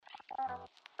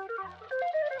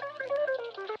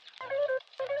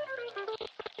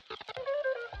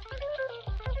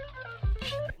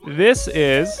This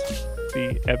is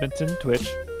the Edmonton Twitch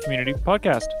Community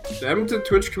Podcast. The Edmonton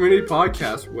Twitch Community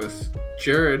Podcast with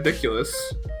Jared Ridiculous.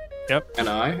 Yep. And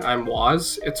I'm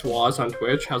Waz. It's Waz on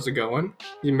Twitch. How's it going?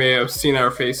 You may have seen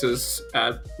our faces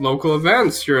at local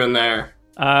events here and there.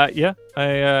 Yeah,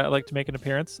 I like to make an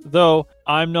appearance, though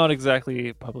I'm not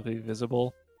exactly publicly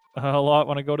visible a lot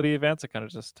when I go to the events. I kind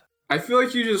of just... I feel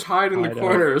like you just hide in the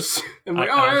corners. And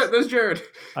yeah, there's Jared.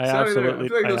 I absolutely. I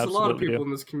feel like there's a lot of people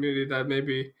in this community that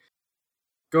maybe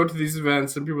go to these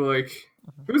events and people are like,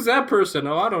 who's that person?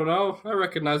 Oh, I don't know. I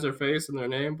recognize their face and their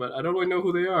name, but I don't really know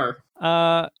who they are.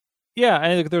 Yeah, I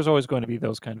think there's always going to be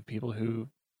those kind of people who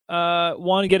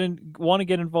want to get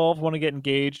involved, want to get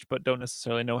engaged, but don't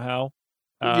necessarily know how.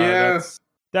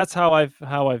 That's how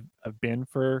I've been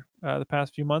for the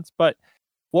past few months. But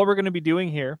what we're going to be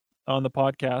doing here on the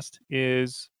podcast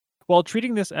is, while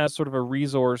treating this as sort of a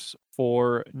resource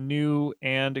for new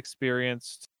and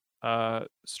experienced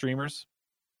streamers,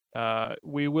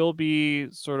 we will be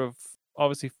sort of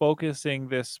obviously focusing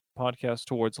this podcast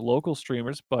towards local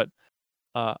streamers, but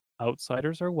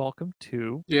outsiders are welcome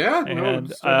too. Yeah,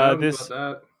 and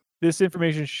this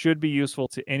information should be useful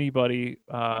to anybody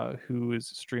who is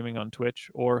streaming on Twitch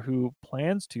or who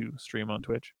plans to stream on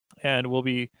Twitch. And we'll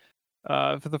be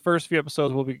for the first few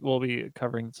episodes, we'll be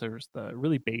covering sort of the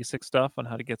really basic stuff on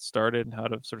how to get started and how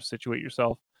to sort of situate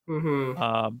yourself.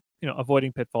 Mm-hmm.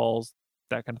 Avoiding pitfalls,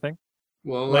 that kind of thing.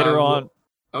 Well, later on.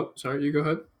 Oh, sorry, you go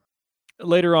ahead.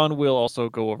 Later on, we'll also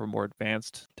go over more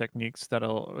advanced techniques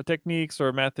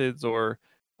or methods, or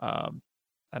I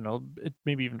don't know,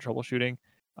 maybe even troubleshooting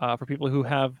for people who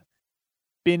have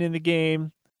been in the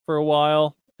game for a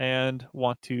while and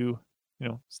want to,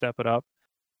 step it up,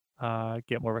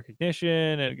 get more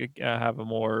recognition, and have a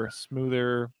more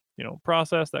smoother,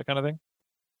 process, that kind of thing.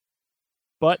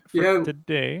 But for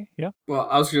today, yeah. Well,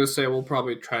 I was going to say we'll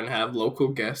probably try and have local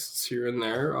guests here and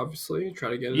there, obviously.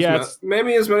 Try to get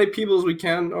maybe as many people as we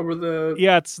can over the...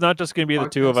 Yeah, it's not just going to be the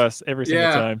two of us every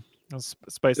single time. Let's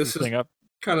spice this thing up.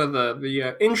 Kind of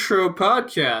the intro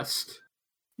podcast.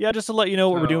 Yeah, just to let you know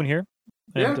what we're doing here.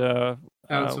 And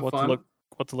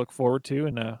what to look forward to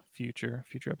in future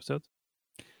episodes.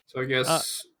 So I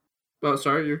guess...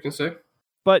 sorry, you can say?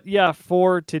 But yeah,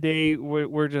 for today,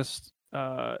 we're just...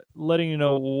 letting you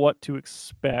know what to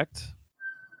expect.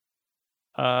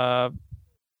 For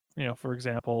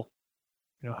example,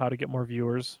 how to get more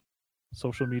viewers,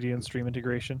 social media and stream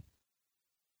integration.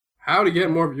 How to get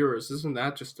more viewers? Isn't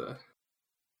that just the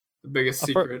biggest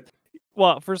secret?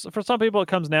 For some people, it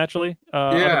comes naturally.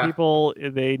 Other people,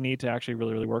 they need to actually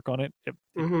really, really work on it. It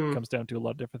comes down to a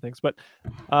lot of different things. But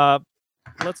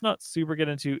let's not super get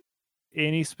into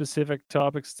any specific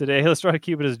topics today. Let's try to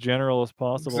keep it as general as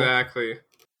possible. Exactly.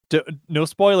 No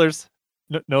spoilers.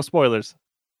 No spoilers.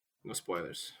 No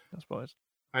spoilers. No spoilers.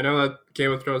 I know that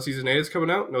Game of Thrones Season 8 is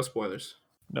coming out. No spoilers.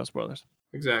 No spoilers.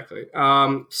 Exactly.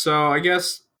 So I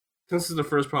guess since this is the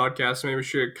first podcast, maybe we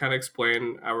should kind of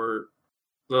explain our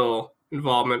little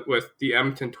involvement with the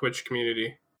Edmonton Twitch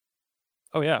community.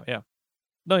 Oh, yeah.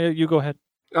 No, you go ahead.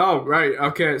 Oh, right.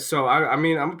 Okay, so I'm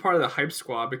a part of the Hype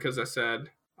Squad because I said...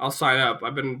 I'll sign up.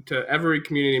 I've been to every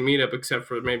community meetup except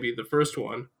for maybe the first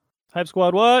one. Hype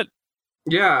Squad, what?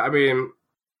 Yeah,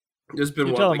 there's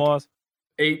been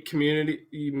 8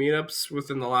 community meetups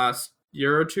within the last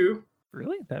year or two.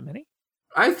 Really? That many?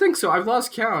 I think so. I've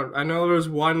lost count. I know there was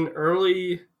one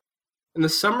early in the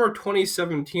summer of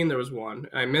 2017. There was one.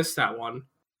 I missed that one.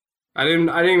 I didn't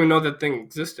even know that thing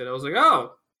existed. I was like,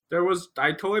 oh,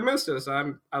 I totally missed this.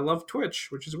 I love Twitch,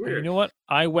 which is weird. You know what?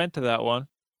 I went to that one.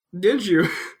 Did you?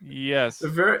 Yes.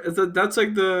 That's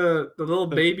like the little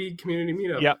baby community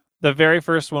meetup. Yeah, the very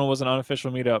first one was an unofficial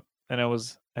meetup, and I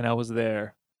was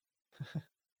there.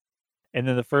 And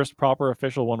then the first proper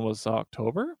official one was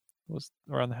October. It was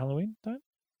around the Halloween time.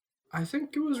 I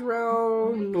think it was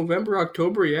around November,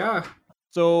 October. Yeah.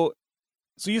 So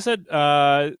you said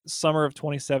summer of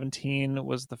 2017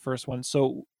 was the first one.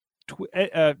 So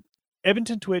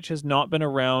Edmonton Twitch has not been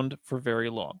around for very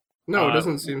long. No, it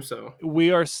doesn't seem so.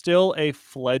 We are still a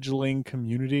fledgling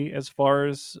community as far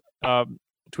as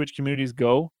Twitch communities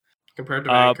go. Compared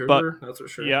to Vancouver, that's for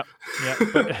sure.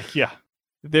 Yeah.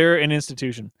 They're an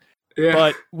institution. Yeah.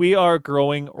 But we are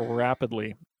growing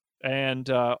rapidly. And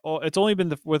it's only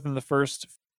been within the first,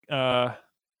 the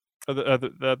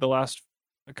last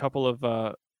couple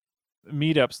of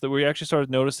meetups that we actually started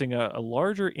noticing a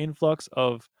larger influx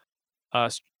of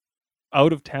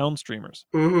out-of-town streamers.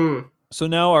 Mm-hmm. So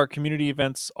now our community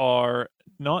events are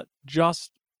not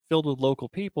just filled with local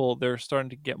people. They're starting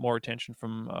to get more attention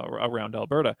from around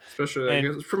Alberta.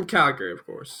 Especially from Calgary, of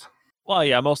course. Well,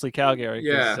 yeah, mostly Calgary.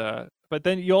 Yeah. But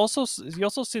then you also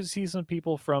see some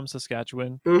people from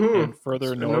Saskatchewan Mm-hmm. and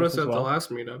further I north noticed as at the well.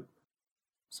 last meetup.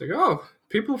 It's like, oh,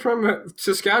 people from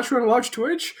Saskatchewan watch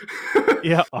Twitch.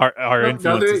 Yeah, our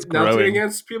influence is Nothing growing.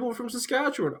 against people from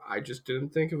Saskatchewan. I just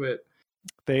didn't think of it.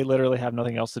 They literally have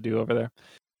nothing else to do over there.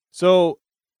 So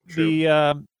True.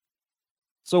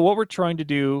 so what we're trying to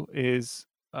do is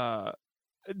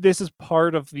this is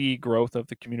part of the growth of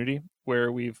the community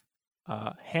where we've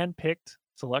handpicked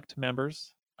select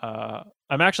members.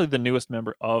 I'm actually the newest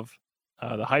member of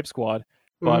the Hype Squad,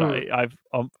 but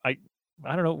Mm-hmm.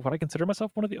 I don't know, would I consider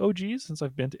myself one of the OGs since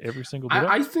I've been to every single meetup?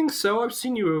 I think so. I've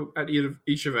seen you at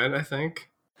each event, I think.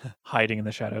 Hiding in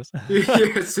the shadows. Yeah,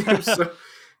 it seems so.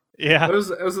 Yeah. It was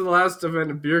the last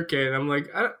event of Beercade, and I'm like,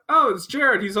 oh, it's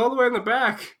Jared. He's all the way in the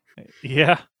back.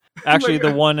 Yeah. Actually,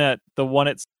 Like, the one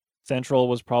at Central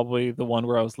was probably the one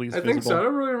where I was least I think visible. so. I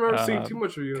don't really remember seeing too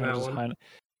much of you in that one.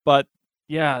 But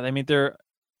yeah, I mean there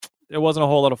wasn't a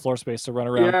whole lot of floor space to run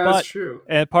around. Yeah, but, that's true.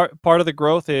 And part of the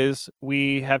growth is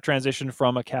we have transitioned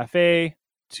from a cafe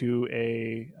to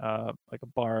a like a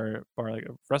bar like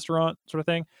a restaurant sort of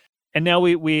thing, and now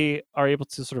we are able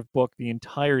to sort of book the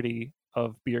entirety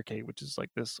of Beercade, which is like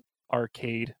this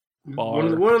arcade bar.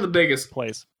 One of the biggest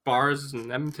place bars in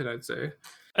Edmonton, I'd say,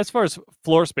 as far as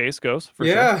floor space goes. For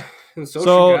yeah, sure. And social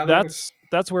so gatherings.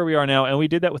 that's where we are now, and we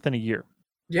did that within a year.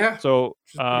 Yeah. So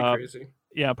which is pretty crazy.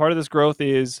 Yeah, part of this growth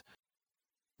is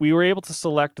we were able to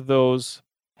select those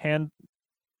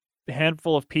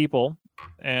handful of people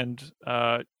and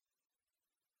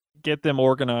get them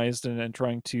organized and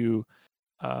trying to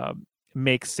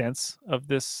make sense of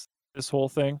this whole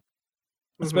thing,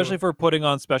 especially for putting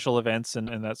on special events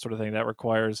and that sort of thing that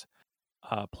requires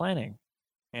planning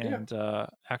and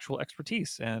actual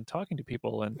expertise and talking to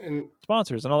people and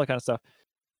sponsors and all that kind of stuff.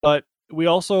 But we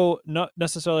also not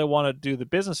necessarily want to do the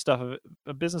business stuff of it,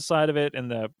 the business side of it and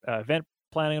the event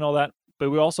planning and all that, but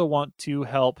we also want to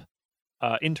help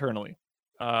internally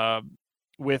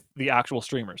with the actual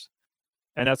streamers,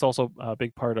 and that's also a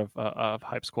big part of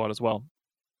Hype Squad as well.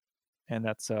 And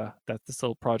that's this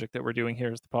little project that we're doing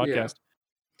here is the podcast.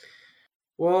 Yeah.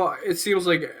 Well, it seems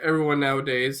like everyone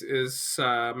nowadays is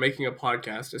making a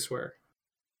podcast, I swear.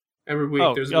 Every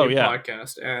week there's a new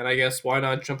podcast, and I guess why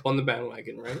not jump on the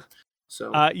bandwagon, right?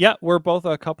 So yeah, we're both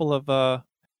a couple of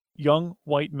young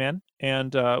white men,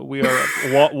 and we are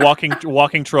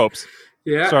walking tropes.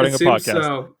 Yeah, starting a podcast.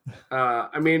 So,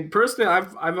 I mean, personally,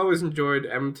 I've always enjoyed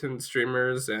Edmonton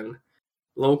streamers and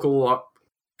local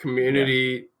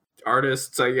community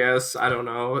artists. I guess I don't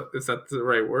know, is that the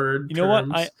right word? You know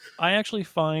what? I actually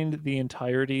find the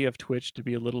entirety of Twitch to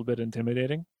be a little bit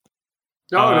intimidating.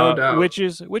 No doubt. Which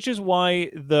is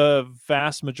why the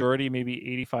vast majority,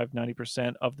 maybe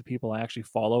 85-90% of the people I actually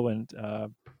follow and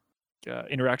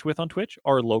interact with on Twitch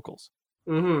are locals.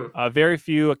 Mm-hmm. Very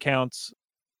few accounts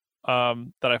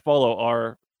that I follow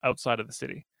are outside of the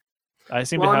city. I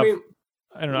seem to have.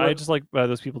 I don't know. I just like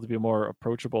those people to be more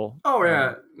approachable. Oh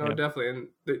yeah, definitely, and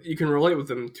you can relate with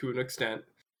them to an extent.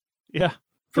 Yeah,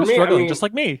 for me, struggling just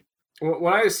like me.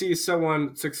 When I see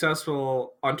someone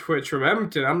successful on Twitch from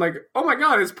Edmonton, I'm like, oh my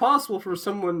god, it's possible for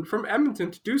someone from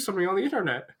Edmonton to do something on the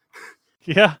internet.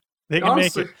 Yeah, they can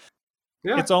Honestly, make it.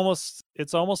 Yeah,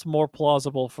 it's almost more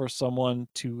plausible for someone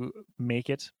to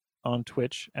make it on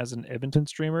Twitch as an Edmonton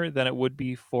streamer than it would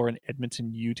be for an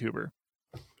Edmonton YouTuber.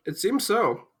 It seems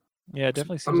so. Yeah, it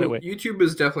definitely seems that way. YouTube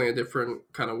is definitely a different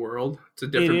kind of world. It's a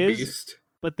different beast.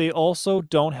 But they also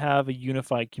don't have a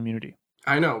unified community.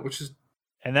 I know,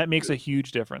 and that makes a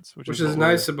huge difference. Which is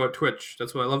nice about Twitch.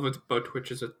 That's what I love about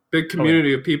Twitch, is a big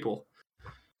community of people.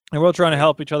 And we're trying to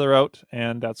help each other out,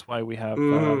 and that's why we have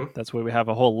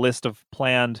a whole list of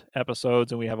planned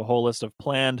episodes, and we have a whole list of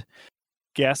planned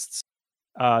guests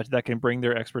that can bring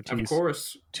their expertise, of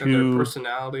course, and their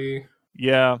personality.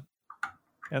 Yeah,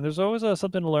 and there's always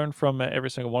something to learn from every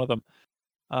single one of them.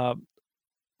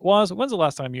 When's the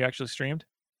last time you actually streamed?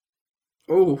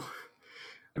 Oh,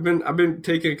 I've been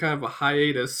taking kind of a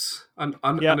hiatus,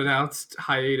 unannounced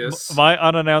hiatus. My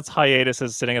unannounced hiatus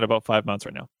is sitting at about 5 months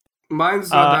right now.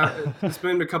 Mine's not that. It's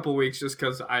been a couple weeks just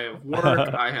because I have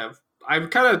work. I've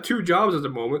kind of 2 jobs at the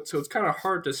moment, so it's kind of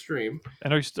hard to stream.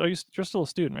 And you're still a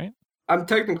student, right? I'm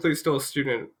technically still a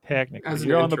student. Technically,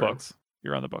 you're on the books.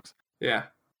 You're on the books. Yeah.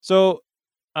 So,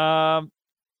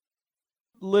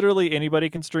 literally anybody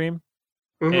can stream.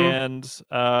 And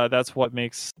that's what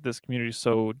makes this community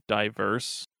so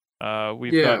diverse.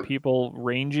 We've got people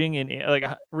ranging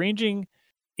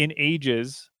in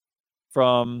ages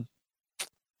from,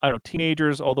 I don't know,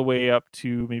 teenagers all the way up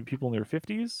to maybe people in their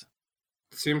 50s.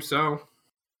 Seems so.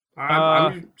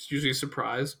 I'm usually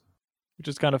surprised. Which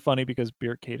is kind of funny because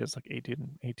Beercade is like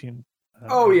 18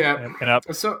 Oh yeah, and up.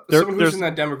 so There, someone who's in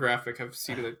that demographic, I've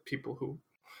seen the people who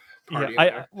party in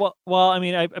there. Well, I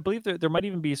mean, I believe there might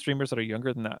even be streamers that are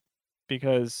younger than that,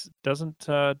 because doesn't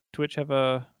Twitch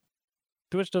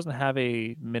doesn't have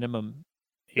a minimum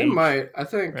age? It might. I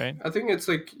think. Right? I think it's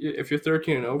like if you're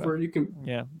 13 and over, you can.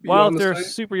 Yeah. Be Well, on if the they're site.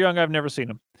 super young, I've never seen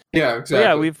them. Yeah, exactly. But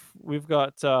yeah, we've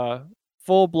got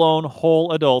full blown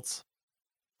whole adults,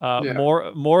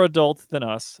 more adult than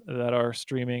us, that are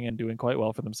streaming and doing quite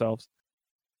well for themselves.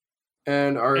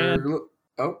 And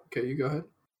okay, you go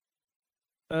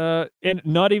ahead. And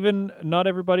not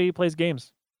everybody plays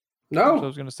games. No, I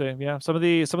was going to say, yeah, some of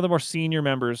the more senior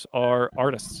members are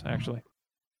artists, actually.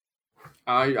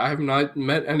 I have not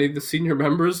met any of the senior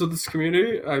members of this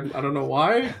community. I don't know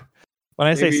why. When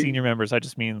I say senior members, I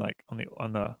just mean like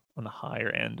on the higher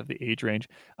end of the age range.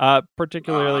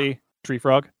 Particularly Tree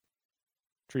Frog.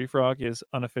 Tree Frog is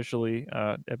unofficially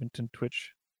Edmonton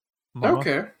Twitch mama.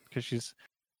 Okay. Because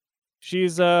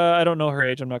she's I don't know her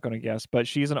age, I'm not going to guess, but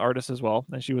she's an artist as well,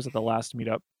 and she was at the last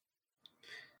meetup.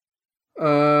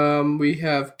 We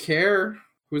have Care,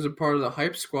 who's a part of the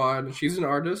Hype Squad, and she's an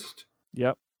artist.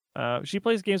 Yep. She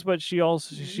plays games, but she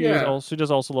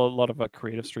does also a lot of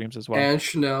creative streams as well. And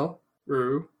Chanel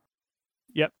Rue.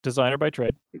 Yep, designer by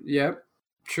trade. Yep,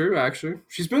 true. Actually,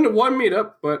 she's been to one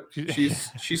meetup, but she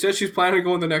said she's planning to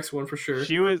go in the next one for sure.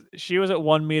 She was at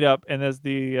one meetup, and there's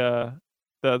the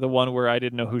one where I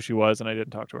didn't know who she was and I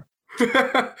didn't talk to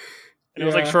her. It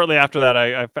was like shortly after that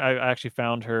I actually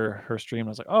found her stream. And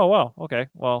I was like, oh wow, okay,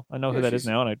 well I know who that is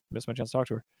now, and I missed my chance to talk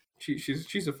to her.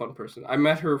 She's a fun person. I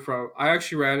met her I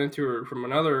actually ran into her from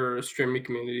another streaming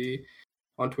community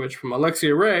on Twitch from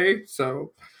Alexia Ray.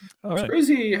 So it's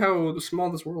crazy how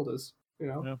small this world is, you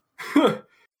know.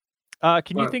 Yeah.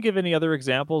 Can you think of any other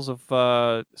examples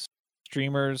of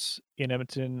streamers in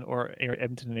Edmonton or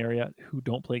Edmonton area who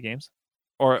don't play games,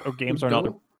 or games are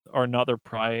not their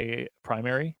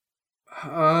primary?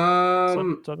 I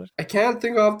can't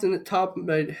think off the top of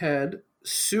my head.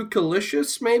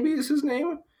 Sukalicious, maybe is his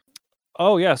name.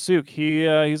 Oh yeah, Suk.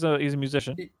 He's a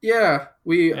musician. Yeah,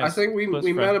 I think we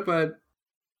met up at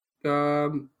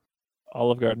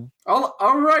Olive Garden.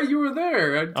 All right, you were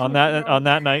there on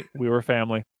that night. We were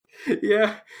family.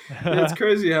 Yeah, it's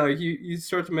crazy how you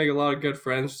start to make a lot of good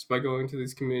friends just by going to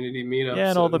these community meetups. Yeah,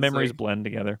 and all the memories blend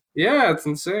together. Yeah, it's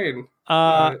insane.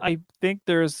 I think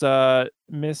there's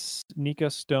Miss Nika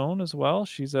Stone as well.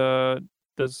 She's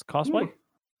does cosplay.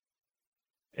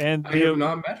 And I have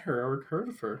not met her or heard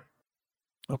of her.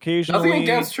 Occasionally, nothing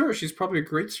against her. She's probably a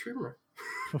great streamer.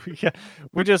 Yeah,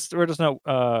 we're just not.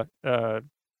 I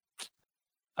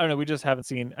don't know. We just haven't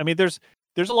seen. I mean, there's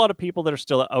a lot of people that are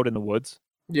still out in the woods.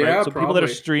 Yeah, right? So people that are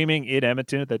streaming in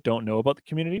Edmonton that don't know about the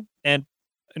community, and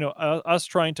us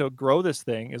trying to grow this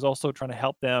thing is also trying to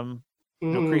help them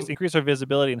increase our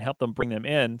visibility and help them bring them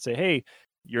in. Say, hey,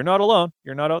 you're not alone.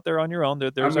 You're not out there on your own.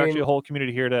 There's actually a whole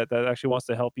community here that actually wants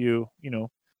to help you.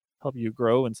 Help you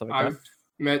grow and stuff like that. I've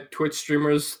met Twitch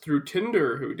streamers through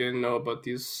Tinder who didn't know about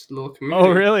these little communities.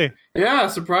 Oh, really? Yeah,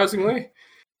 surprisingly.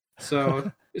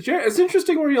 So it's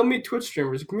interesting where you'll meet Twitch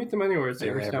streamers. You can meet them anywhere.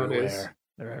 Nowadays.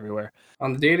 They're everywhere.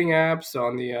 On the dating apps,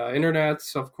 on the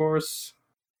internets, of course.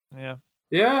 Yeah.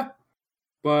 Yeah.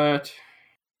 But,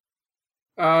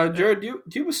 Jared, do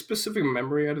you have a specific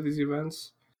memory out of these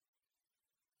events?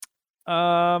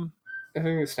 I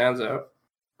think it stands out.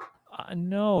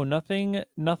 No, nothing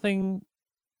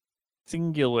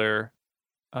singular.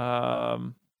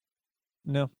 No.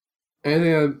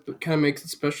 Anything that kind of makes it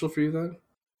special for you then?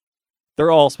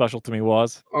 They're all special to me,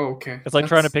 Waz. Oh, okay. It's like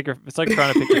trying to pick your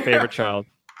favorite child.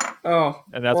 Oh.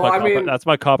 And that's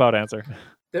my cop-out answer.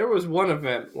 There was one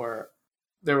event where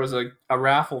there was a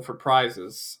raffle for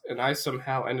prizes, and I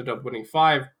somehow ended up winning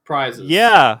 5 prizes.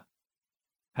 Yeah.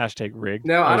 #rig.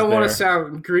 Now, I don't want to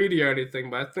sound greedy or anything,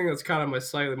 but I think that's kind of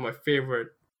my favorite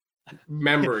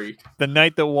memory. The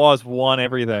night that won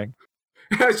everything.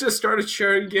 I just started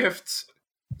sharing gifts.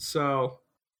 So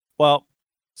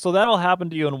that'll happen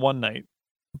to you in one night.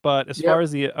 But as far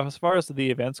as the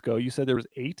events go, you said there was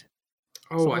 8.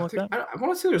 Oh, I want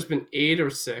to say there's been 8 or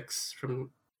 6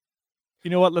 from.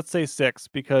 You know what? Let's say 6,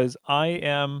 because I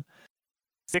am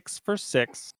 6 for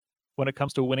 6 when it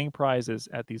comes to winning prizes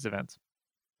at these events.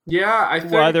 Yeah, I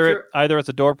think either it's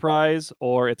a door prize,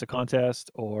 or it's a contest,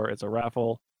 or it's a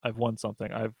raffle. I've won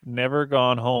something. I've never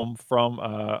gone home from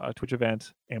a Twitch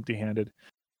event empty-handed,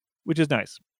 which is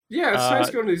nice. Yeah, it's nice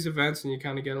going to these events and you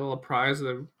kind of get a little prize.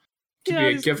 It could be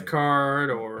a gift card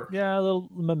or little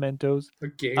mementos, a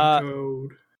game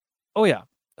code. Oh yeah.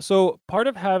 So part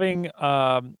of having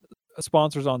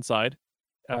sponsors on side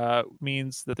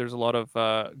means that there's a lot of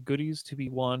goodies to be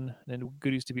won and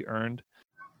goodies to be earned.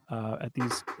 at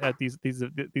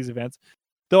these events.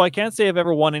 Though I can't say I've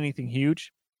ever won anything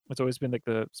huge. It's always been like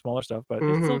the smaller stuff, but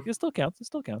it still counts. It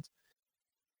still counts.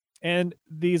 And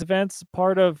these events,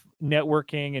 part of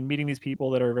networking and meeting these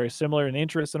people that are very similar in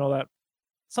interests and all that.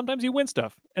 Sometimes you win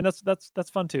stuff, and that's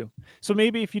fun too. So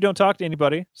maybe if you don't talk to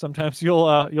anybody, sometimes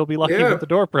you'll be lucky with the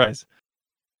door prize.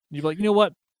 You'll be like, you know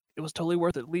what? It was totally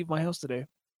worth it. Leave my house today.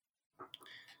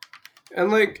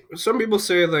 And like some people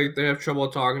say, like they have trouble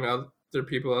talking to other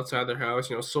people outside their house.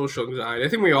 Social anxiety. I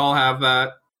think we all have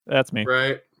that. That's me,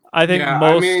 right? I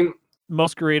think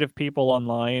most creative people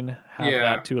online have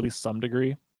that to at least some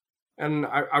degree. And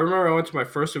I remember I went to my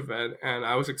first event, and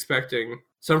I was expecting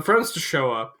some friends to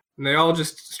show up, and they all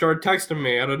just started texting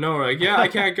me out of nowhere, like, "Yeah, I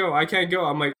can't go.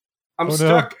 I'm like, I'm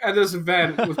stuck at this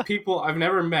event with people I've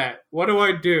never met. What do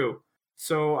I do?"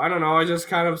 So I don't know. I just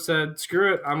kind of said,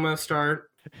 "Screw it. I'm gonna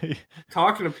start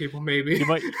talking to people." Maybe you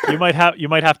might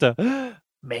have to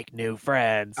make new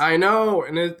friends. I know,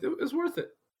 and it was worth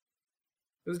it.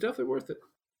 It was definitely worth it.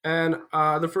 And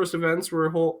the first events were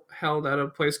held at a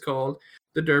place called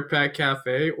the Dirtbag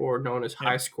Cafe, or known as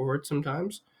High Score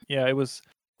sometimes. Yeah, it was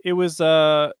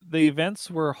the events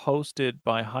were hosted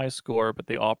by High Score, but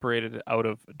they operated out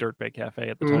of Dirtbag Cafe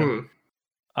at the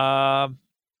time.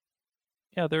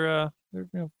 Yeah, they're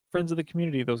friends of the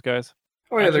community, those guys.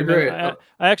 Oh yeah, they're great. I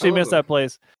actually miss that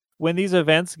place. When these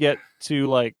events get to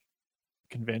like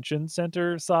convention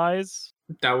center size,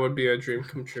 that would be a dream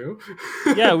come true.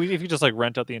 Yeah, if you just like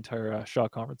rent out the entire Shaw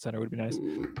Conference Center, would be nice.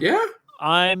 Yeah.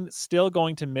 I'm still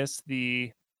going to miss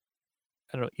the,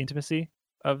 I don't know, intimacy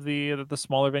of the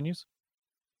smaller venues.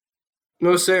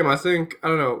 No, same. I think, I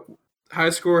don't know,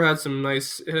 High Score had some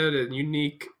nice, it had a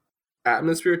unique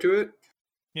atmosphere to it.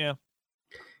 Yeah.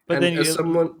 But then you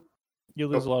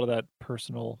lose a lot of that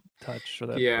personal touch or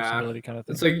that personality kind of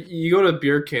thing. It's like you go to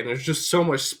Beer Can, there's just so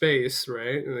much space,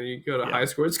 right? And then you go to High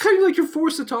Score, it's kind of like you're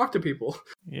forced to talk to people.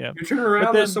 Yeah. You turn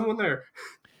around, there's someone there.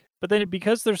 But then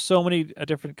because there's so many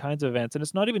different kinds of events, and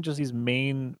it's not even just these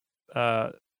main,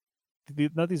 not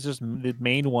these just the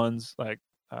main ones like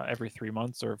every 3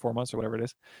 months or 4 months or whatever it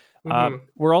is.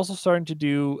 We're also starting to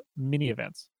do mini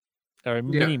events or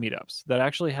mini meetups that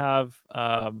actually have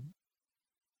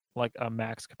like a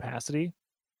max capacity,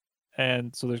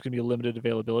 and so there's going to be a limited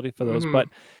availability for those. But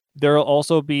there will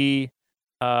also be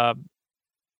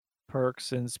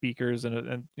perks and speakers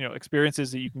and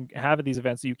experiences that you can have at these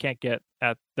events that you can't get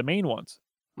at the main ones,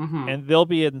 and they'll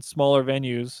be in smaller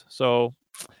venues. So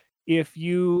if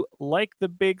you like the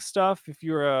big stuff, if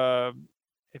you're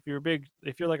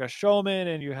like a showman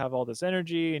and you have all this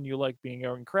energy and you like being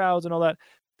out in crowds and all that,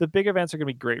 the big events are going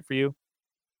to be great for you.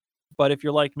 But if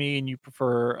you're like me and you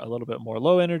prefer a little bit more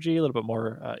low energy, a little bit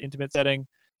more intimate setting,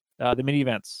 the mini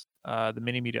events, the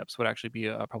mini meetups would actually be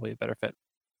probably a better fit.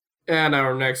 And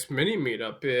our next mini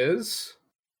meetup is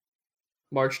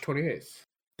March 28th.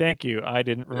 Thank you. I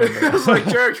didn't remember. It's like,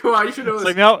 Jericho, I should know. It's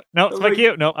like no, thank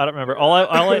you. No, I don't remember.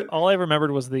 All I remembered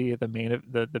was the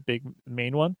big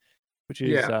main one, which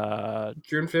is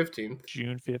June 15th.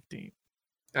 June 15th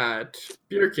at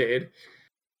Beercade.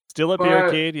 Still at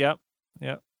Beercade. Yep.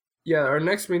 Yeah, our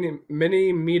next mini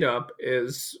meetup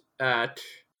is at,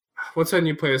 what's that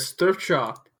new place? Thrift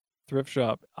Shop.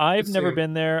 I've never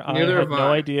been there. I had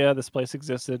no idea this place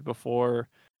existed before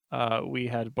we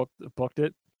had booked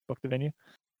the venue.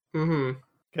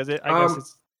 Because I guess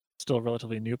it's still a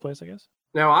relatively new place, I guess.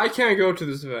 Now, I can't go to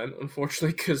this event,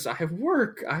 unfortunately, because I have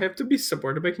work. I have to be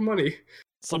somewhere to make money.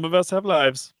 Some of us have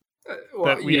lives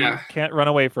that we can't run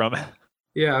away from.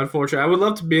 Yeah, unfortunately. I would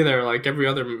love to be there like every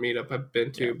other meetup I've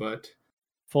been to, but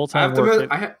full-time work.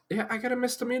 I gotta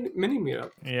miss the mini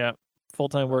meetup. Yeah,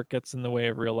 full-time work gets in the way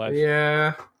of real life.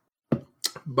 Yeah,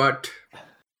 but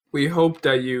we hope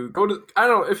that you go to. I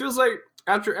don't know. It feels like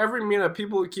after every meetup,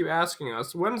 people keep asking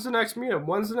us, "When's the next meetup?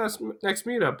 When's the next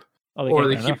meetup?"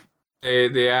 Oh,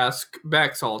 they ask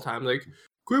Bex all the time, like,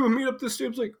 "Can we have a meetup this year?"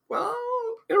 It's like, well,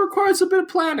 it requires a bit of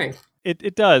planning.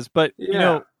 It does, but you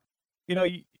know.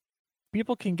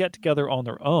 People can get together on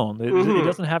their own. It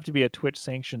doesn't have to be a Twitch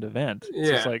sanctioned event. It's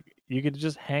just like you could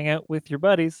just hang out with your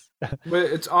buddies. But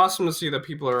it's awesome to see that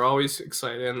people are always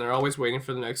excited and they're always waiting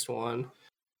for the next one.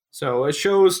 So it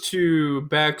shows to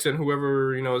Bex and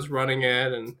whoever is running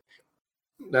it, and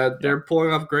that they're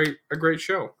pulling off a great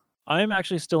show. I'm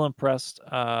actually still impressed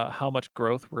how much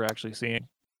growth we're actually seeing,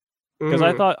 because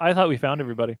I thought we found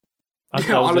everybody.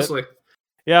 Honestly.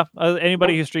 Yeah,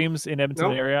 anybody who streams in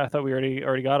Edmonton area, I thought we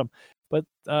already got them. But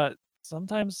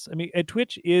sometimes, I mean,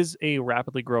 Twitch is a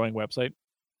rapidly growing website.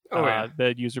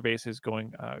 The user base is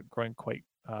growing quite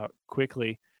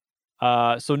quickly.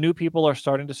 So new people are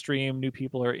starting to stream. New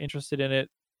people are interested in it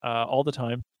all the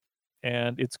time.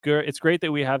 and it's good. It's great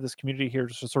that we have this community here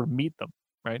to sort of meet them,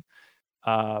 right?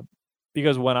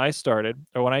 Because when I started,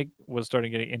 or when I was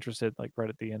starting getting interested, like right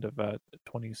at the end of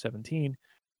 2017,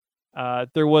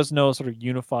 there was no sort of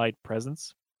unified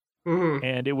presence,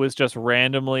 and it was just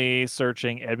randomly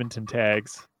searching Edmonton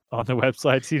tags on the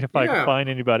website, seeing if I could find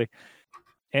anybody,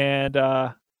 and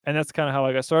that's kind of how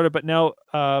I got started. But now,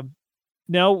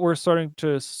 now we're starting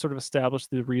to sort of establish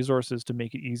the resources to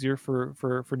make it easier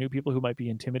for new people who might be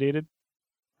intimidated.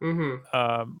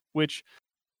 Which,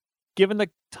 given the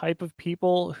type of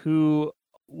people who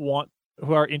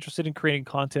are interested in creating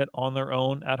content on their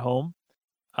own at home,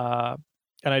 and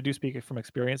I do speak from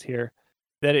experience here,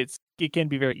 that it can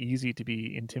be very easy to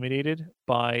be intimidated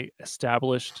by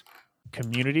established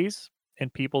communities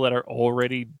and people that are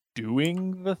already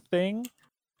doing the thing.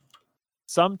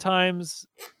 Sometimes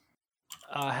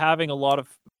having a lot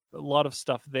of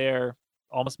stuff there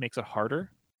almost makes it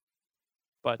harder.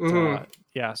 But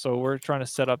yeah, so we're trying to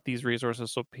set up these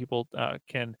resources so people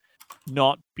can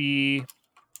not be,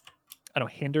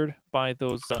 hindered by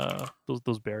those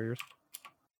barriers.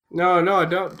 No, I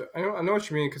don't. I know what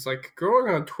you mean, because like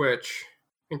growing on Twitch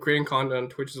and creating content on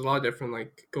Twitch is a lot different,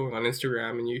 like going on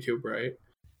Instagram and YouTube, right?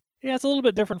 Yeah, it's a little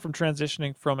bit different from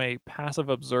transitioning from a passive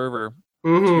observer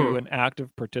to an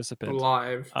active participant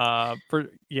live.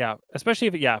 Especially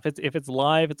if it's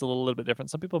live, it's a little bit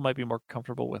different. Some people might be more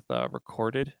comfortable with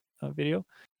recorded video,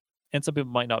 and some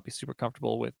people might not be super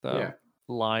comfortable with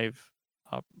live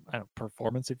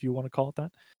performance, if you want to call it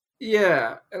that.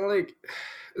 Yeah, and like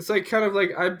it's like kind of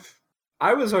like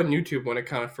I was on YouTube when it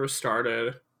kind of first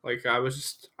started. Like I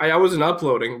wasn't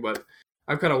uploading, but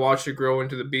I've kind of watched it grow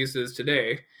into the beast it is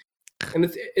today.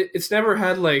 And it's never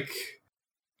had like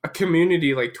a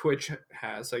community like Twitch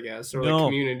has, I guess, or like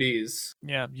communities.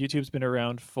 Yeah, YouTube's been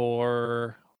around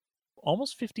for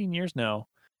almost 15 years now,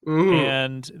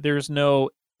 and there's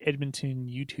no Edmonton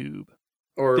YouTube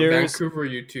or Vancouver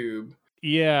YouTube.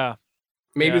 Yeah,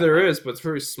 maybe there is, but it's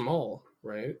very small,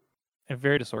 right? And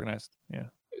very disorganized. Yeah,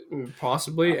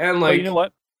 possibly. And like, you know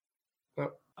what?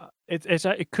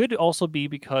 It could also be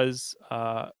because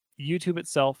YouTube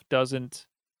itself doesn't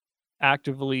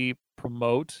actively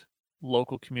promote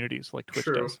local communities like Twitch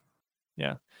does.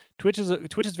 Yeah, Twitch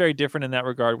is very different in that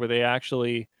regard, where they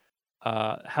actually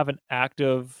have an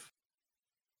active.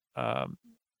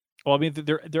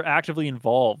 They're actively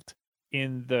involved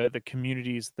in the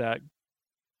communities that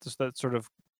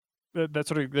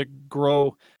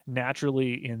grow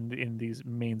naturally in these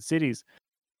main cities.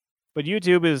 But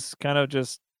YouTube is kind of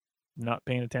just not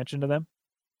paying attention to them,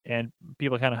 and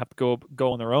people kind of have to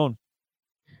go on their own.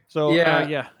 So I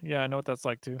know what that's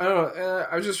like too. I don't know.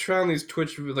 I just found these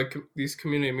Twitch, like these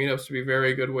community meetups, to be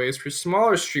very good ways for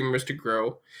smaller streamers to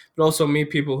grow, but also meet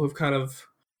people who've kind of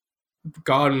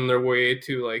gotten their way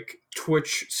to like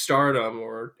Twitch stardom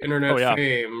or internet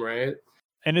fame, right?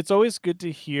 And it's always good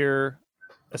to hear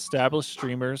established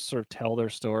streamers sort of tell their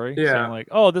story, saying like,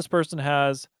 "Oh, this person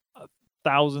has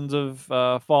thousands of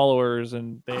followers,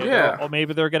 and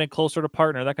maybe they're getting closer to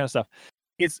partner," that kind of stuff.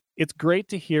 It's great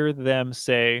to hear them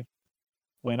say,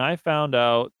 "When I found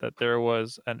out that there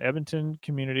was an Edmonton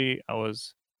community, I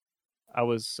was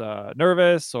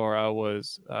nervous, or I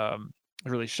was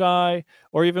really shy,"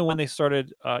 or even when they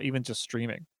started even just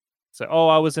streaming. So, "Oh,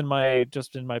 I was in my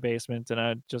basement, and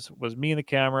I just was me and the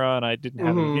camera, and I didn't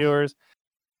have any viewers."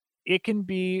 It can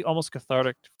be almost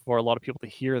cathartic for a lot of people to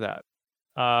hear that,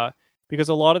 because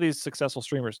a lot of these successful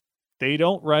streamers, they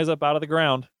don't rise up out of the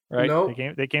ground, right? Nope.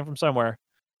 They came from somewhere,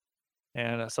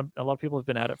 and a lot of people have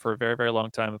been at it for a very, very long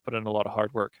time and put in a lot of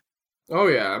hard work. Oh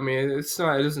yeah, I mean, it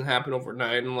doesn't happen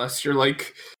overnight unless you're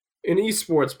like an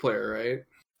esports player, right?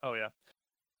 Oh yeah.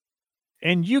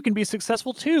 And you can be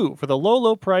successful too for the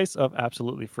low price of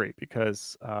absolutely free,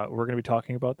 because we're going to be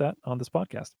talking about that on this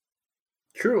podcast.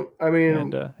 True. I mean,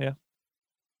 and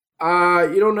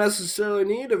you don't necessarily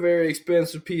need a very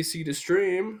expensive PC to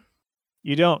stream.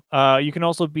 You don't. You can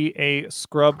also be a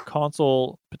scrub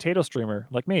console potato streamer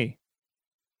like me.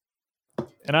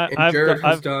 And Jared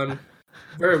has done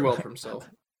very well for himself.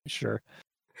 Sure.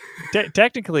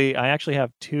 Technically, I actually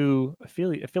have 2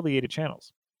 affiliated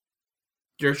channels.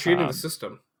 You're cheating the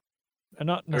system.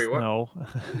 No.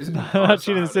 I'm not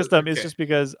cheating the system. Okay. It's just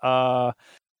because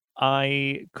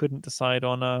I couldn't decide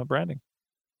on branding.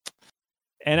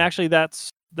 And actually,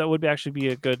 that would actually be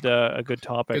a good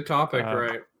topic. Good topic,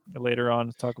 right? Later on,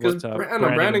 to talk about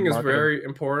branding is very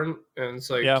important, and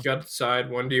it's like you got to decide,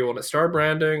 when do you want to start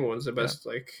branding? When's the best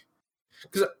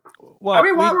Because while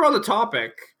we're on the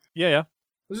topic, let's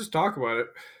just talk about it.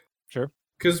 Sure.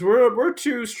 Because we're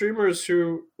 2 streamers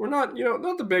who we're not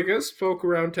the biggest folk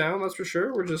around town, that's for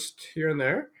sure. We're just here and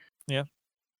there. Yeah.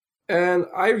 And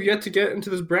I've yet to get into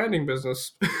this branding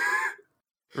business.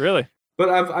 Really? But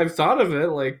I've thought of it,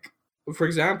 like, for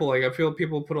example, like I feel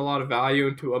people put a lot of value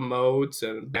into emotes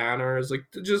and banners, like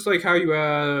just like how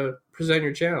you present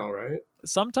your channel, right?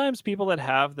 Sometimes people that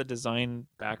have the design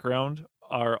background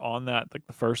are on that, like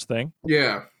the first thing.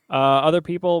 Yeah. Other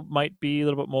people might be a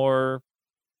little bit more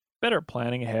better at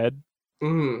planning ahead.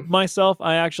 Mm-hmm. Myself,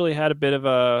 I actually had a bit of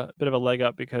a leg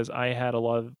up because I had a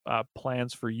lot of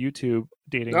plans for YouTube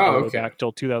dating all Oh, the way okay. back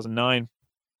till 2009,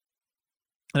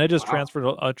 and I just Wow.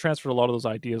 transferred a lot of those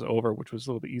ideas over, which was a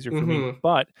little bit easier for me. Mm-hmm.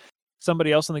 But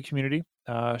somebody else in the community,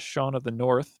 Sean of the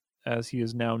North, as he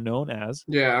is now known as,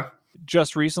 Yeah.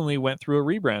 just recently went through a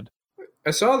rebrand.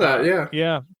 I saw that, yeah.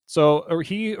 Yeah. So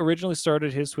he originally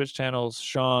started his Twitch channels,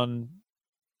 Sean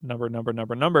number,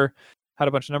 had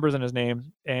a bunch of numbers in his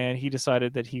name, and he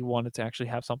decided that he wanted to actually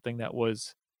have something that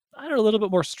was, I don't know, a little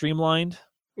bit more streamlined,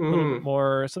 a little bit Mm-hmm.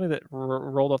 more, something that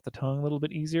rolled off the tongue a little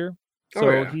bit easier. Oh So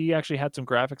yeah. he actually had some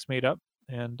graphics made up,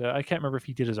 and I can't remember if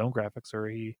he did his own graphics or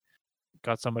he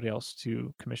got somebody else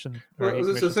to commission, or Well, he this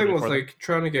is the commissioned thing somebody with for them. like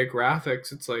trying to get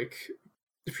graphics, it's like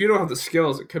if you don't have the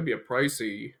skills, it could be a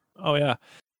pricey Oh yeah.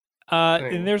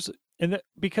 thing.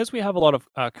 Because we have a lot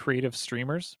of creative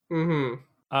streamers,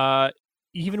 Mm-hmm.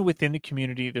 even within the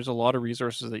community, there's a lot of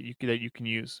resources that you can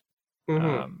use.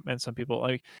 Mm-hmm. And some people,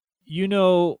 like, you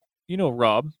know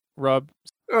Rob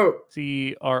Oh,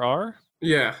 CRR.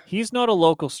 yeah. He's not a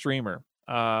local streamer,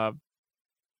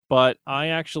 but I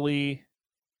actually,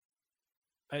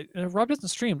 Rob doesn't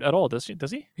stream at all, does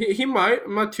he? He might.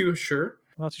 I'm not too sure.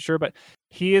 I'm not too sure, but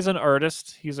he is an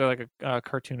artist. He's like a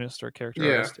cartoonist or a character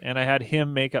Yeah. artist, and I had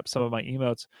him make up some of my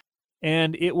emotes.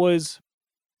 And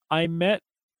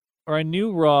I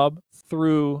knew Rob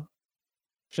through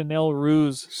Chanel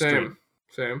Rue's stream,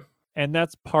 Same. and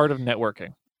that's part of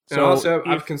networking. And So also,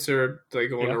 I've considered like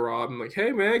going yeah. to Rob and like,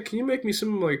 hey man, can you make me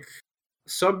some like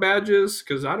sub badges?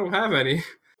 Because I don't have any.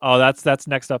 Oh, that's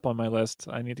next up on my list.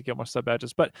 I need to get more sub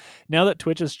badges. But now that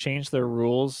Twitch has changed their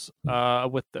rules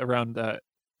with around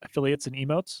affiliates and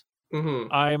emotes,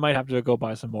 Mm-hmm. I might have to go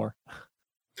buy some more.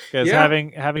 Because Yeah.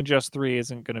 having just 3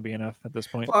 isn't going to be enough at this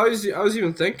point. Well, I was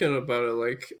even thinking about it.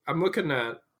 Like, I'm like,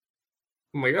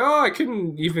 oh, I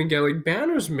can even get like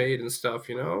banners made and stuff,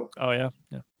 you know? Oh yeah.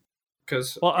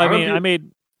 Because Well, I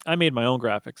mean, I made my own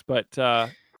graphics, but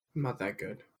I'm not that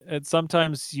good.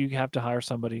 sometimes you have to hire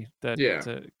somebody that Yeah.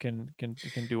 can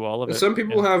do all of And it. some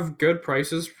people and, have good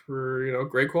prices for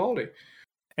great quality.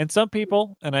 and some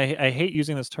people, and I hate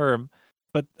using this term,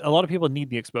 but a lot of people need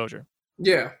the exposure.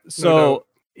 Yeah. So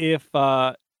if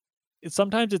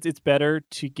sometimes it's better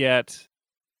to get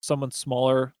someone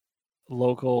smaller,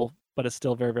 local, but is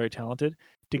still very, very talented,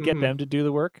 to get them to do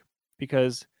the work,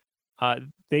 because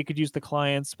they could use the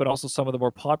clients, but also some of the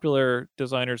more popular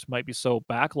designers might be so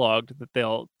backlogged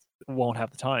that won't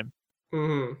have the time.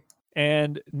 Mm-hmm.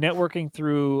 And networking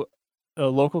through a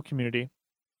local community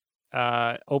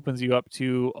opens you up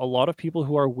to a lot of people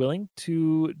who are willing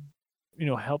to,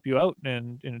 help you out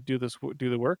and do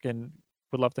the work, and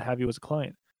would love to have you as a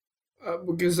client.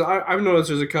 Because I've noticed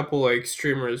there's a couple like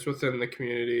streamers within the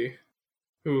community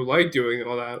who like doing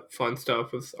all that fun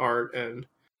stuff with art and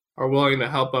are willing to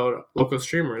help out local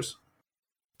streamers.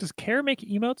 Does Care make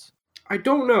emotes? I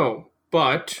don't know,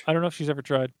 but I don't know if she's ever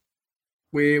tried.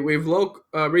 we've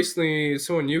recently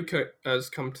someone new has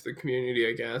come to the community.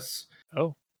 I guess.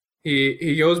 Oh.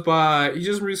 He goes by. He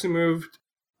just recently moved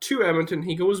to Edmonton.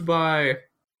 He goes by.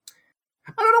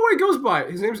 I don't know what he goes by.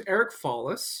 His name's Eric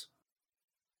Fallis.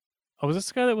 Oh, was this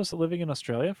the guy that was living in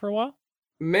Australia for a while?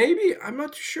 Maybe, I'm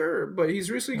not too sure, but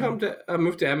he's recently moved to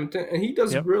Edmonton, and he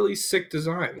does really sick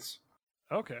designs.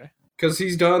 Okay. Because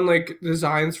he's done like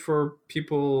designs for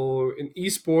people in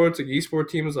esports, like esport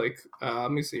teams. Like,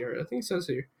 let me see here. I think it says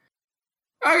here.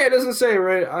 Okay, it doesn't say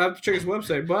right. I have to check his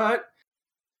website, but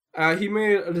he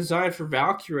made a design for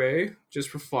Valkyrie just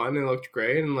for fun, and it looked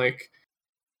great. And like,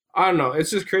 I don't know, it's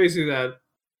just crazy that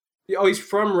he's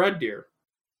from Red Deer.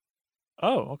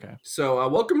 Oh, okay. So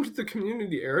welcome to the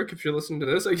community, Eric, if you're listening to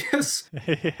this, I guess.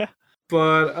 Yeah.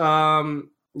 But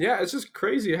yeah, it's just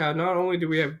crazy how not only do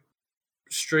we have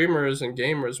streamers and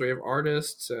gamers, we have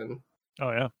artists, and oh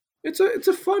yeah, it's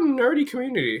a fun nerdy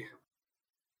community.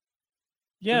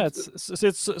 Yeah,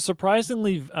 it's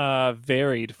surprisingly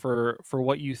varied for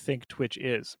what you think Twitch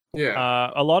is. Yeah.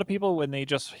 A lot of people, when they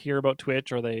just hear about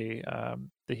Twitch, or they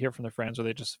hear from their friends, or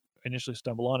they just initially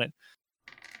stumble on it,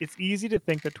 it's easy to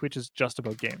think that Twitch is just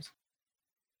about games.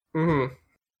 Mm-hmm.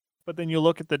 But then you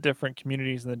look at the different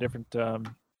communities and the different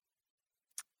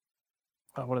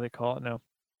what do they call it now?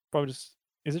 Probably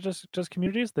is it just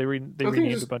communities? They renamed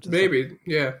a bunch of maybe stuff.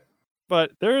 yeah.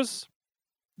 but there's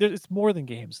it's more than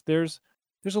games. There's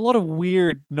a lot of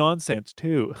weird nonsense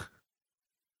too.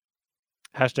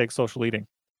 Hashtag social eating.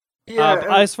 Yeah,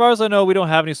 As far as I know, we don't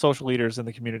have any social leaders in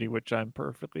the community, which I'm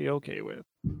perfectly okay with.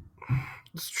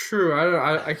 it's true.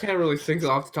 I can't really think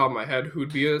off the top of my head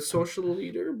who'd be a social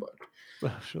leader, but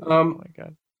Oh my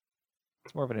god,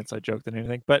 it's more of an inside joke than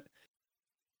anything. But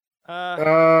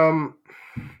and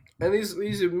these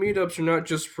meetups are not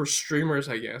just for streamers,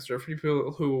 I guess. They're for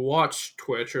people who watch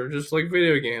Twitch or just like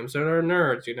video games and are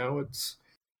nerds. It's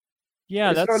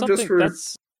that's not just something for...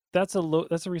 that's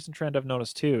a recent trend I've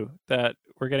noticed too. That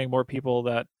we're getting more people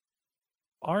that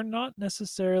are not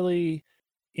necessarily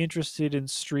interested in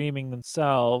streaming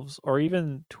themselves or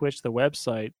even Twitch the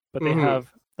website, but they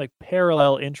have like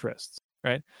parallel interests,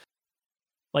 right?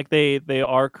 Like they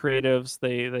are creatives,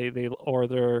 they or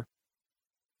they're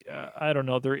I don't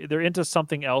know, they're into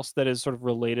something else that is sort of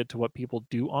related to what people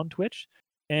do on Twitch,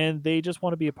 and they just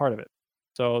want to be a part of it.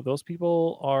 So those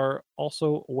people are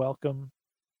also welcome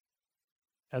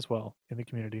as well in the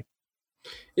community.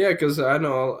 Yeah, because I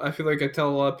feel like I tell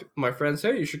a lot of my friends,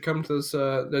 hey, you should come to this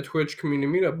the Twitch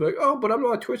community meetup. Like, oh, but I'm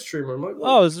not a Twitch streamer. I'm like,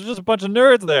 well, there's just a bunch of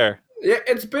nerds there. Yeah,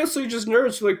 it's basically just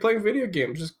nerds who like playing video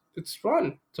games. It's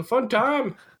fun. It's a fun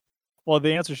time. Well,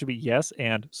 the answer should be yes,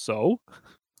 and so?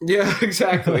 Yeah,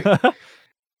 exactly.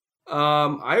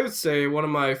 I would say one of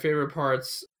my favorite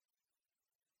parts...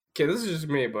 Okay, this is just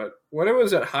me, but when I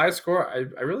was at high school,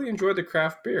 I really enjoyed the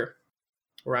craft beer.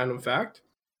 Random fact.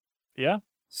 Yeah.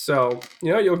 So,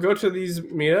 you'll go to these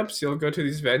meetups, you'll go to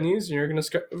these venues, and you're going to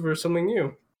discover something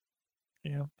new.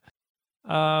 Yeah.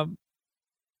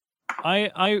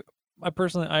 I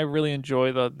personally, I really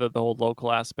enjoy the whole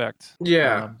local aspect.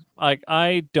 Yeah. Like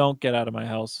I don't get out of my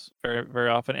house very, very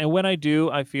often. And when I do,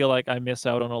 I feel like I miss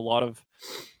out on a lot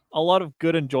of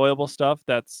good, enjoyable stuff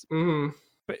that's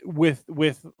with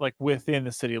like within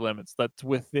the city limits, that's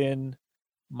within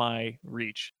my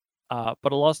reach.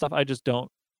 But a lot of stuff I just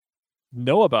don't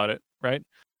know about it, right?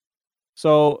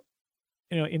 So,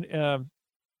 in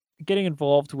getting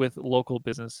involved with local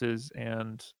businesses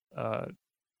and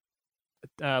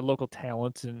local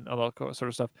talent and all that sort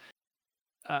of stuff,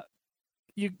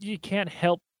 you can't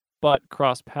help but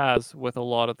cross paths with a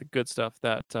lot of the good stuff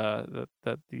that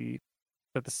the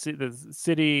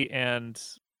city and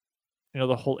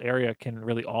the whole area can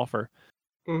really offer.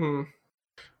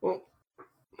 Well,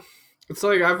 it's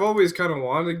like I've always kind of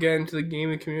wanted to get into the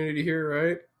gaming community here,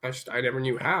 right? I never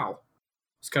knew how.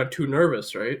 I was kind of too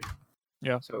nervous, right?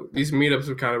 Yeah. So these meetups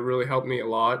have kind of really helped me a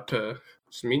lot to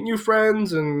just meet new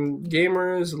friends and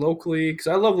gamers locally, because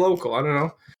I love local. I don't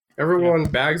know. Everyone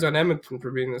bags on Edmonton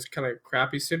for being this kind of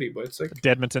crappy city, but it's like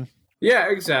Edmonton. Yeah,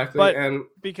 exactly. But and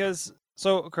because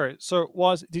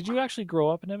did you actually grow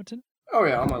up in Edmonton? Oh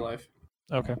yeah, all my life.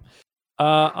 Okay.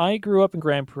 I grew up in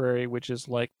Grand Prairie, which is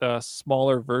like the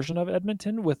smaller version of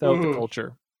Edmonton without the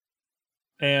culture,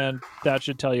 and that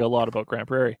should tell you a lot about Grand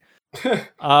Prairie.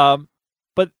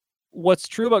 But what's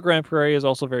true about Grand Prairie is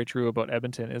also very true about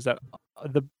Edmonton. Is that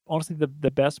honestly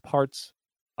the best parts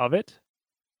of it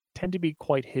tend to be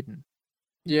quite hidden.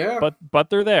 Yeah. But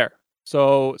they're there.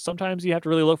 So sometimes you have to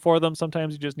really look for them.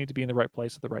 Sometimes you just need to be in the right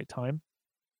place at the right time.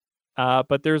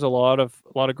 But there's a lot of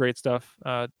great stuff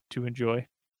to enjoy.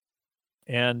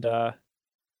 And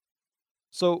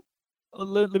so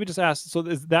let me just ask. So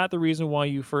is that the reason why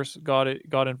you first got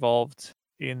involved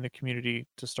in the community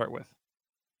to start with?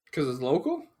 Because it's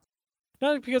local?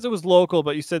 Not because it was local,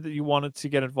 but you said that you wanted to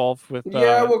get involved with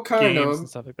kind games of and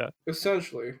stuff like that.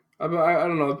 Essentially, I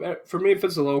don't know. For me, if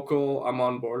it's a local, I'm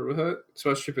on board with it,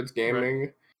 especially if it's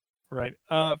gaming. Right.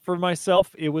 For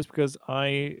myself, it was because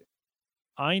I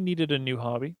needed a new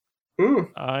hobby.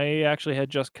 I actually had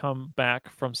just come back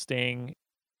from staying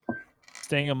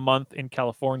a month in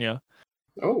California.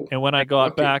 Oh. And when I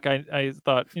got back, I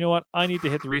thought, you know what? I need to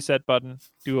hit the reset button,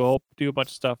 do a bunch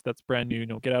of stuff that's brand new,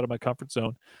 get out of my comfort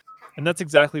zone. And that's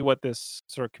exactly what this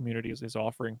sort of community is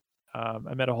offering.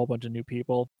 I met a whole bunch of new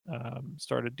people,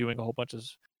 started doing a whole bunch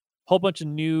of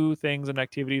new things and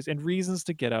activities and reasons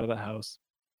to get out of the house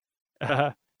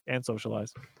and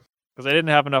socialize, because I didn't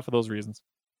have enough of those reasons.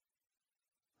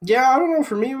 Yeah, I don't know.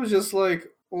 For me, it was just like,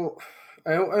 well,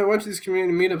 I went to these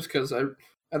community meetups because at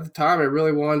the time I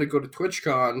really wanted to go to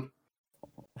TwitchCon,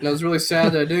 and I was really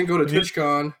sad that I didn't go to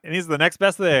TwitchCon. And he's the next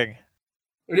best thing.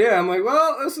 Yeah, I'm like,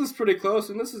 well, this is pretty close,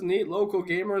 and this is neat. Local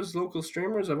gamers, local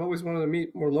streamers. I've always wanted to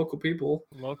meet more local people.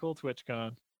 Local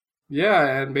TwitchCon.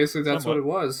 Yeah, and basically that's what it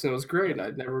was. It was great. I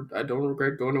don't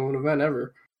regret going to an event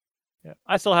ever. Yeah,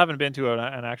 I still haven't been to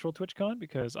an actual TwitchCon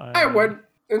because I went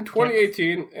in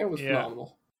 2018. It was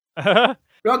phenomenal. Not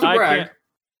to brag.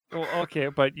 Well, okay,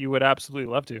 but you would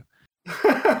absolutely love to.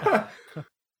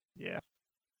 Yeah.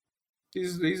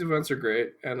 These events are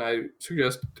great, and I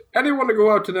suggest anyone to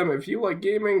go out to them if you like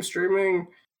gaming, streaming,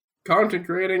 content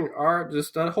creating, art,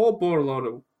 just that whole boatload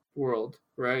of world,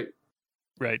 right?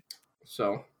 Right.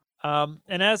 So,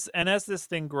 and as this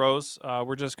thing grows,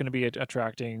 we're just going to be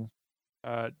attracting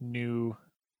new,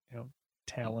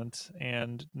 talent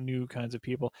and new kinds of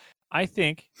people. I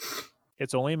think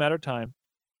it's only a matter of time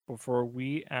before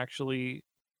we actually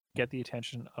get the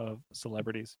attention of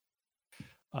celebrities,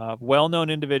 well-known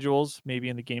individuals, maybe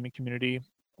in the gaming community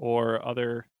or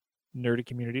other nerdy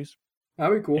communities.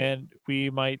 that'd be cool. And we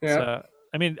might. Yeah.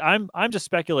 I mean, I'm just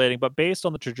speculating, but based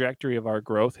on the trajectory of our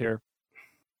growth here,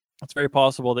 it's very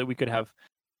possible that we could have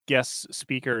guest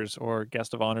speakers or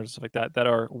guest of honors, stuff like that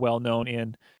are well known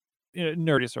in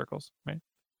nerdy circles, right?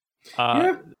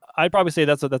 Yeah. I'd probably say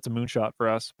that's a moonshot for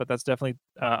us, but that's definitely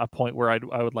a point where I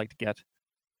would like to get.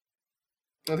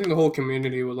 I think the whole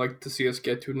community would like to see us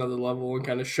get to another level and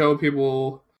kind of show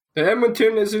people that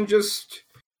Edmonton isn't just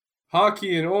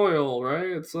hockey and oil, right?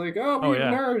 It's like, we have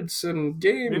nerds and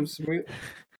games.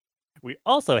 We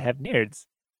also have nerds.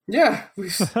 Yeah,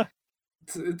 it's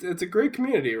a great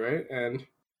community, right? And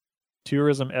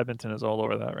Tourism Edmonton is all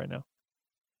over that right now.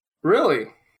 Really?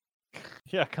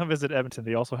 Yeah, come visit Edmonton.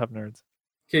 They also have nerds.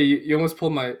 Okay, you almost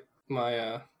pulled my leg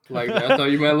there. I thought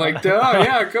you meant like, oh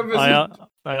yeah, come visit.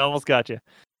 I almost got you.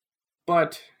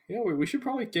 But yeah, we should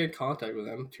probably get in contact with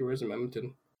them. Tourism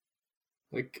Edmonton.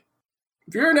 Like,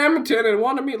 if you're in Edmonton and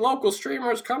want to meet local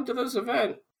streamers, come to this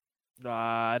event.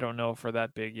 I don't know if we're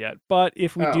that big yet, but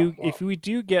if we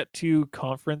do get to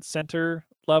conference center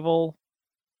level,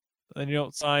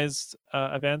 sized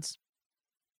events,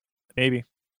 maybe.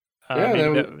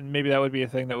 Maybe that would be a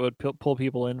thing that would pull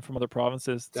people in from other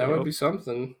provinces. That would be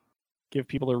something. Give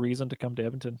people a reason to come to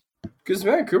Edmonton. Because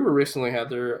Vancouver recently had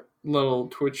their little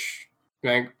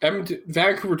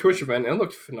Vancouver Twitch event, and it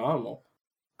looked phenomenal.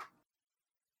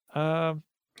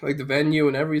 Like the venue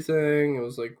and everything, it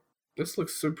was like, this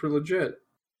looks super legit,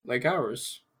 like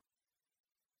ours.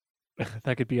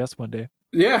 That could be us one day.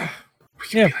 Yeah, we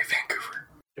could be like Vancouver.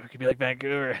 We could be like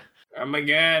Vancouver. Oh my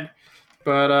god!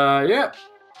 But yeah.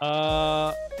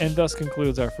 And thus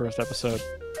concludes our first episode.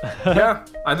 Yeah,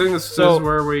 I think this is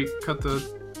where we cut the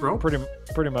rope.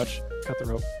 Pretty much cut the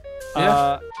rope.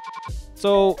 Yeah.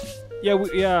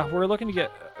 We're looking to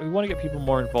we want to get people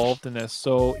more involved in this.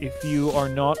 So if you are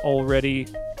not already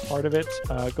part of it,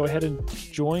 go ahead and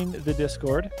join the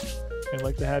Discord. I'd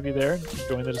like to have you there.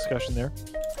 Join the discussion there.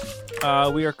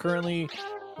 We are currently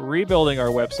rebuilding our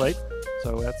website,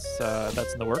 so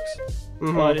that's in the works.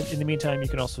 Mm-hmm. But in the meantime, you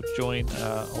can also join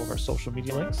all of our social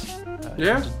media links.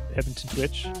 Edmonton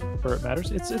Twitch, where it matters.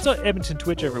 It's Edmonton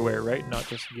Twitch everywhere, right? Not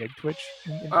just Yeg Twitch.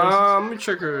 Let me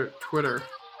check her Twitter.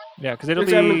 Yeah, because it'll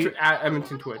be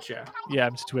Edmonton Twitch. Yeah. Yeah,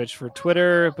 Edmonton Twitch for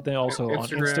Twitter, but then also on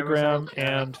Instagram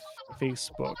and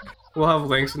Facebook. We'll have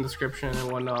links in the description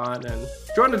and whatnot, and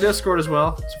join the Discord as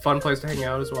well. It's a fun place to hang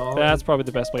out as well. That's probably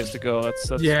the best place to go.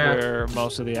 That's where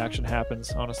most of the action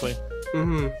happens, honestly.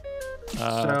 Mm-hmm.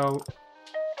 So,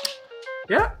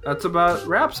 yeah, that's about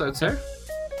wraps, I'd say.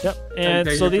 Yep. And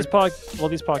so these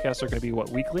podcasts are going to be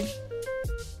weekly?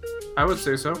 I would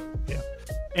say so. Yeah.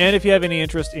 And if you have any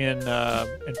interest in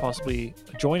possibly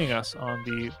joining us on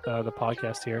the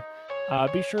podcast here,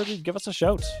 be sure to give us a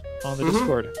shout on the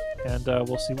Discord, and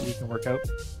we'll see what we can work out.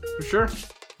 For sure.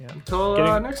 Yeah. Until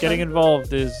next time. Getting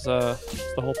involved is the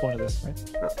whole point of this,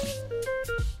 right? Yeah.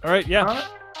 All right. Yeah. All right.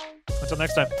 Until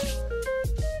next time.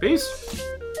 Peace.